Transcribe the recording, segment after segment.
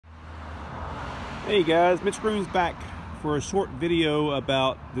Hey guys, Mitch Grooms back for a short video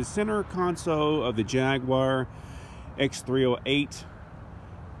about the center console of the Jaguar X308.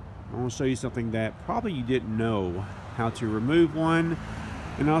 I want to show you something that probably you didn't know, how to remove one.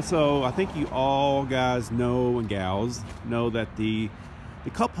 And also, I think you all guys know, and gals know, that the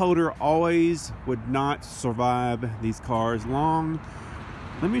cup holder always would not survive these cars long.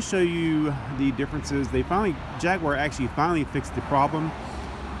 Let me show you the differences. Jaguar actually finally fixed the problem.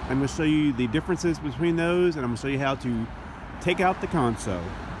 I'm going to show you the differences between those, and I'm going to show you how to take out the console.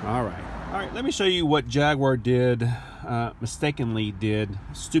 All right, let me show you what Jaguar mistakenly did.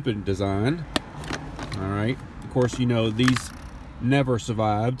 Stupid design. All right, of course, you know these never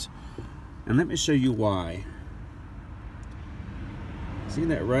survived, and let me show you why. See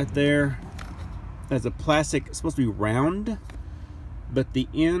that right there? That's a plastic. It's supposed to be round, but the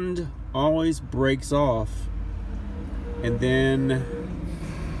end always breaks off, and then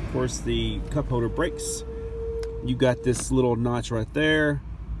of course the cup holder breaks. You got this little notch right there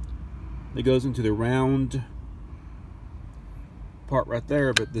that goes into the round part right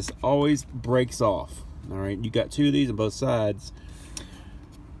there, but this always breaks off. All right, you got two of these on both sides.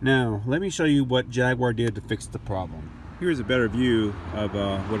 Now let me show you what Jaguar did to fix the problem. Here's a better view of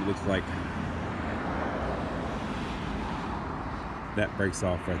what it looks like. That breaks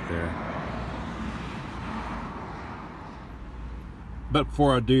off right there. But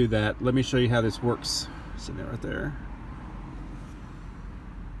before I do that, let me show you how this works. See that right there?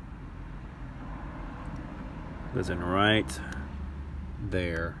 Goes in right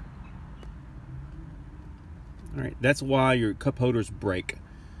there. All right, that's why your cup holders break,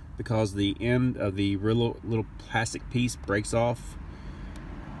 because the end of the little plastic piece breaks off,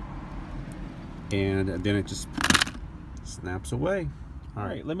 and then it just snaps away. All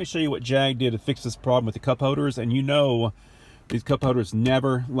right, let me show you what Jag did to fix this problem with the cup holders. And you know, these cup holders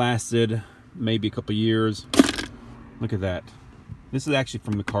never lasted maybe a couple years. Look at that. This is actually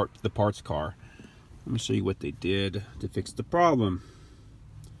from the parts car. Let me show you what they did to fix the problem.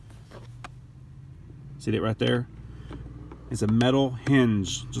 See that right there? It's a metal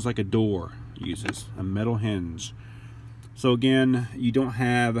hinge, just like a door uses, a metal hinge. So again, you don't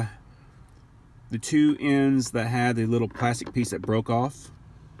have the two ends that had the little plastic piece that broke off.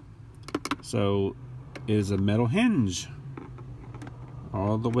 So it is a metal hinge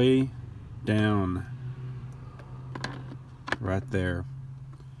all the way down right there.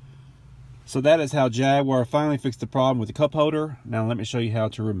 So that is how Jaguar finally fixed the problem with the cup holder. Now let me show you how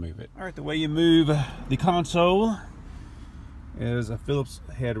to remove it. All right, the way you move the console is a Phillips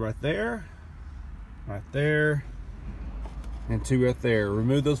head right there, and two right there.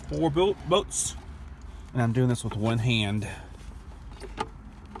 Remove those four bolts, and I'm doing this with one hand.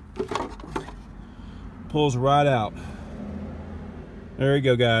 Pulls right out. There you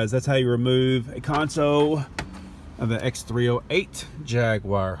go, guys. That's how you remove a console of the X308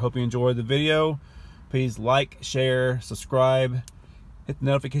 Jaguar. Hope you enjoyed the video. Please like, share, subscribe, hit the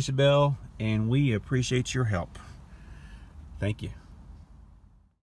notification bell, and we appreciate your help. Thank you.